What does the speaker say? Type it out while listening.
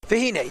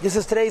V'hinei, this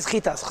is today's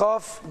Chitas,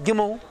 Chof,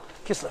 Gimel,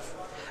 Kislev.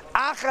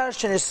 Achar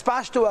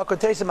shenispashtu al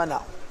kotreis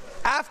manal.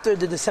 After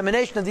the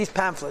dissemination of these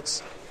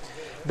pamphlets,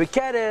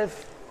 Bekerev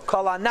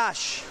kol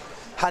anash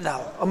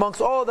hanal, amongst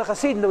all the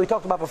Hasidim that we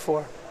talked about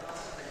before,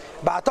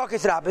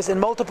 Ba'atokis Rabbis, in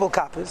multiple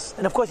copies,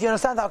 and of course you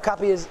understand how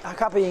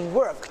copying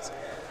worked.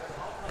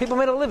 People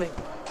made a living.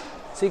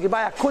 So you could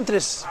buy a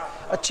kuntris.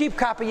 A cheap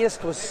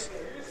copyist was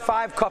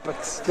 5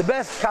 kopecks. The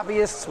best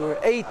copyists were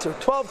 8 or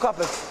 12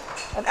 kopecks.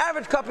 An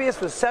average copyist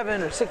was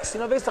 7 or 6.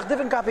 Based on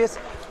different copyists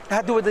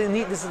had to do with the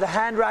neatness of the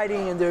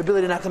handwriting and their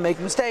ability not to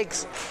make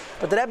mistakes.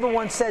 But the Rebbe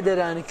once said that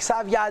on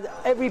Ksav Yad,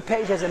 every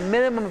page has a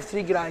minimum of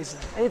 3 greisen.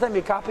 Anytime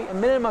you copy, a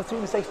minimum of 3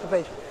 mistakes per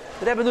page.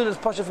 The Rebbe knew this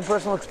pasha from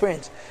personal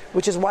experience,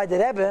 which is why the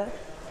Rebbe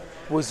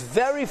was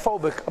very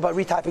phobic about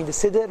retyping the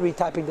Siddur,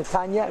 retyping the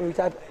Tanya, and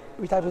retyping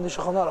the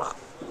Shulchan Aruch.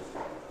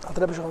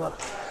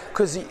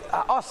 Because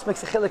us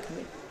makes a chilek.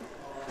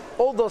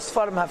 All those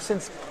Sfarim have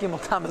since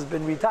Gimel Tam has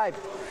been retyped.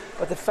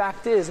 But the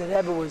fact is that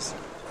Rebbe was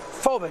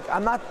phobic.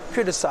 I'm not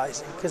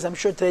criticizing, because I'm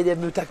sure today they have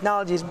new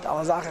technologies.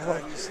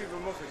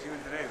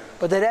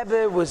 But the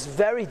Rebbe was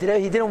he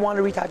didn't want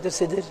to retype the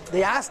Siddur.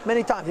 They asked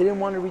many times, he didn't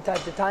want to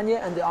retype the Tanya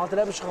and the Alter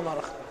Rebbe Shulchan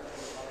Aruch.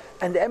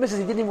 And the Rebbe says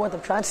he didn't even want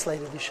them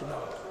translated, you should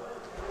know.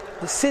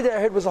 The Siddur I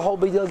heard was a whole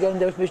big deal getting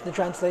their permission to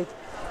translate.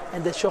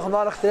 And the Shulchan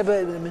Aruch, the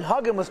Rebbe, the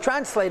Minhagim was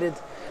translated.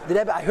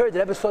 I heard the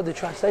Rebbe saw the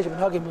translation.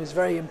 Minhagim was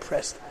very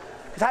impressed.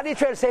 Because how do you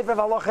try to say Sefer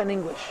Halacha in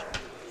English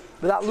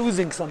without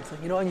losing something?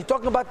 And you're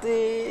talking about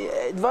the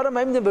Dvarim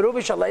Ha'imdim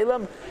Beruvi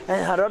Shalaylam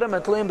and Haradim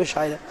and Tluim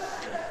B'Shayla.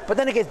 But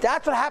then again,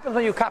 that's what happens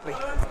when you copy.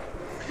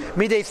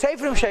 Midei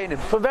Seferim Sheinim,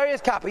 from various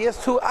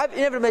copyists who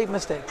never make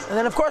mistakes. And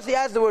then of course he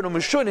adds the word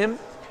U'Mishunim,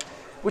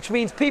 which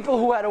means people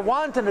who had a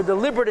wanton or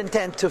deliberate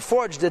intent to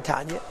forge the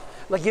Tanya.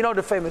 Like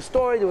the famous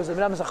story, there was a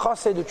Menachem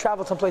Chassid who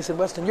traveled someplace in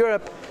Western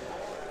Europe,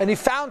 and he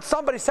found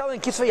somebody selling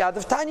Kisvei Yad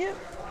of Tanya.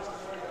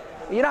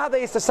 You know how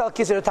they used to sell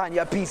Kisvei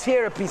Tanya, a piece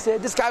here, a piece there?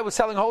 This guy was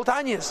selling whole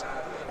Tanyas.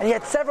 And he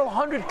had several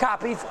hundred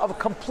copies of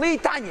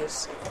complete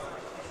Tanyas.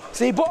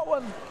 So he bought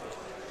one.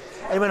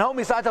 And he went home,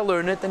 he started to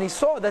learn it, and he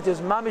saw that there's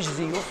Mamish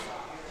Ziyuf,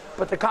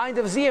 but the kind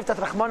of Ziyuf that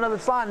Rahman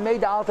al-Islam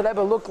made the Alter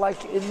Rebbe look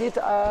like Nit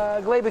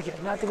Gleibeke,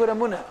 not the good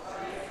Amunah.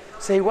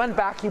 So he went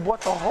back, he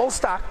bought the whole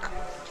stock,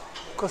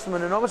 cost him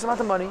an enormous amount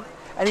of money,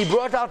 and he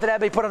brought out the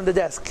Rebbe, he put it on the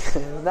desk.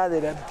 Not the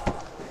Rebbe.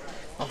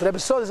 The Rebbe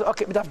saw this,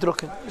 okay, mitaf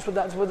drucken.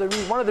 That's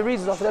one of the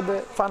reasons the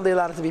Rebbe finally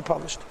allowed it to be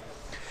published.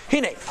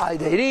 Hine, so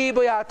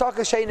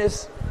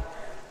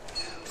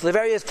the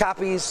various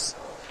copies,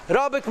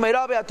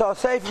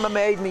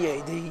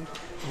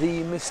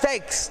 the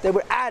mistakes that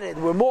were added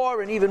were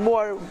more and even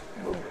more,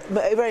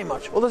 very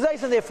much. Well,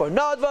 there's and therefore, the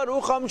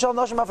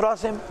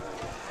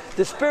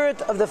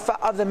spirit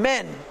of the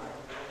men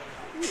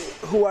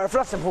who are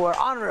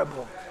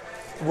honorable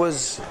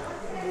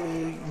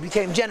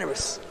became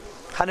generous.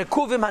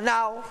 Hanekuvim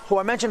Hanal, who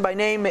are mentioned by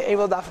name,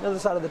 on the other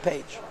side of the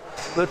page,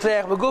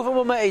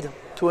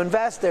 to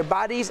invest their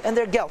bodies and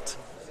their gelt.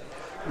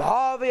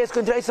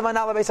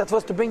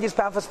 To bring these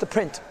pamphlets to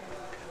print.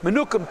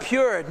 Menukim,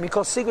 pured,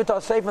 mikol sigvita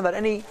safe without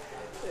any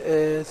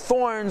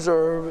thorns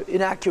or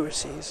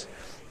inaccuracies.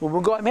 When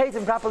we go and make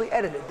them properly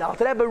edited. The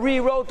Alter Rebbe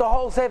rewrote the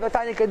whole Sefer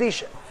Tanya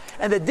Kadisha.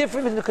 And the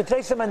difference between the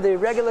Ketresim and the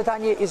regular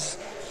Tanya is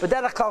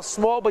b'derech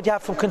small, but you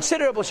have some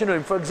considerable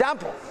shinurim. For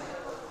example,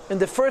 in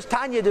the first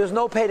Tanya, there's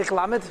no Perek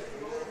Lamed.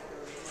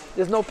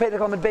 There's no Perek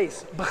Lamed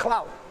base.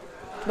 B'chlal.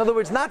 In other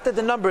words, not that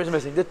the number is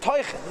missing. The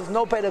Toichen, there's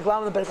no Perek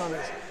Lamed and Perek Lamed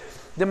base.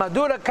 The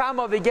Madura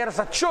Kama V'Geras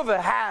HaTshuva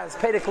has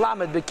Perek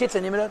Lamed b'Kitz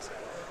and Yiminat.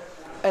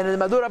 And in the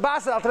Madura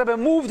Basa, Alter Rebbe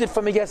moved it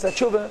from Geras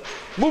HaTshuva,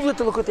 moved it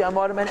to Likutei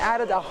Amarim, and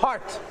added a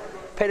heart.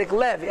 Perek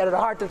Lev, he added a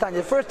heart to the Tanya.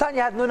 The first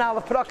Tanya had Nun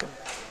Aleph Parakim,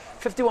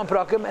 51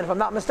 Parakim, and if I'm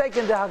not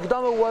mistaken, the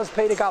Hakdama was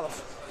Perek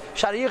Aleph.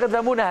 Shari Yichud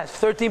V'Amunah has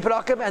 13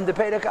 Parakim, and the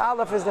Perek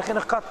Aleph is the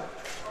Chinuch Katan.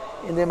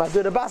 In the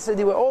Madura Basa,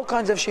 there were all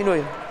kinds of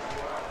Shinuyim.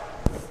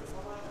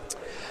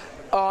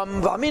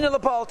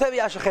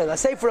 I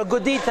say for a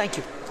good deed, thank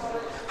you.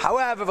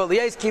 However,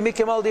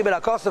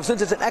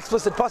 since it's an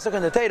explicit pasuk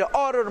in the Torah,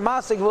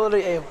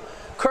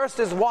 cursed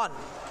is one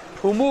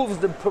who moves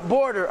the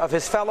border of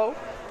his fellow.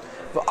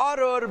 It's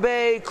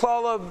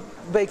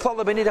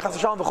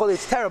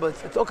terrible.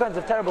 It's all kinds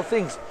of terrible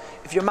things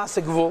if you're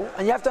masig gvul.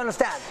 And you have to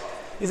understand,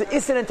 there's an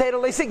isser in Torah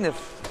leisignif.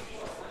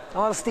 I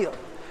want to steal.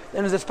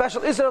 Then there's a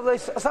special isser of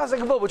asasa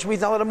gvul, which means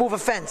not allowed to move a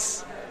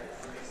fence.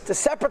 It's a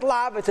separate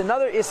lab, it's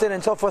another isser,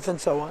 and so forth and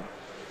so on.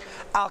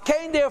 Al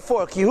kain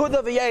therefore,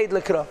 Yehuda v'yayid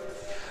lekra.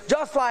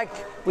 Just like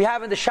we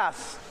have in the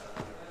Shas.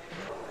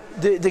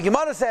 The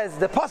Gemara says,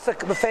 the Pasuk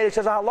beferish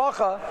says,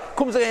 halacha,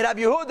 comes again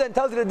Rabbi Yehuda and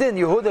tells you the din,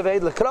 Yehuda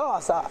v'yayid lekra,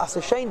 as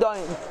a shein doin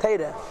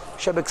teire,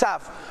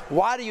 shebeksav.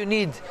 Why do you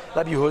need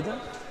Rabbi Yehuda?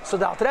 So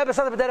the Alter Rebbe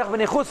says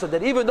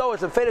that even though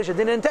it's a fetish a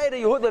din in Teira,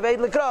 Yehuda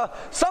v'yayid lekra,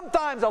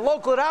 sometimes a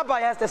local rabbi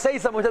has to say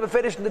something which is a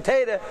fetish in the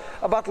Teira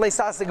about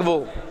leisasik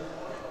vul.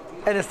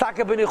 And it's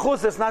taka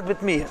b'nichus, it's not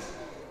with me.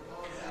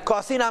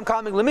 Kasin, I'm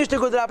coming.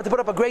 To put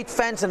up a great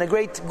fence and a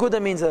great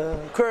guda means a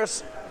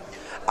curse.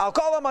 I'll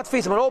call them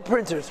matfisim on all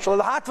printers.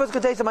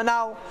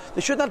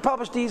 They should not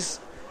publish these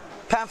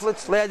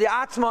pamphlets.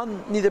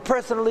 Neither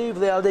personally,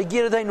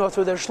 nor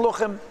through their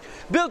shluchim.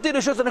 Built in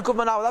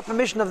without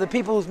permission of the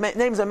people whose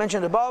names I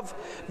mentioned above.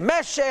 For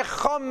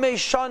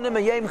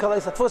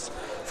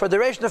a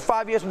duration of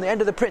 5 years from the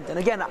end of the print. And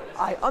again,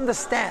 I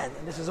understand,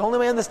 and this is only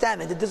my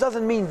understanding, that this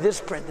doesn't mean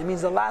this print, it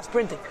means the last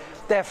printing.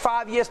 They have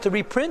 5 years to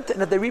reprint,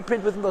 and if they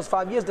reprint within those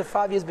 5 years, the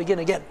 5 years begin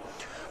again.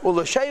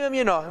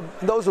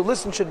 Those who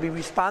listen should be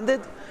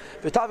responded.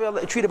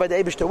 Treated by the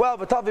Eibishter well.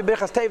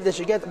 They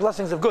should get the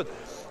blessings of good.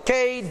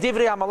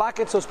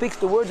 So speaks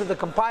the words of the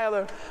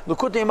compiler.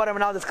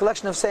 Now this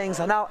collection of sayings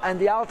are now, and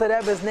the Alter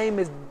Rebbe's name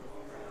is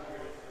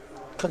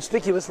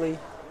conspicuously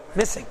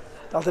missing.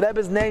 The Alter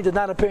Rebbe's name did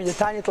not appear in the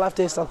Tanya till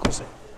after His Talkusei.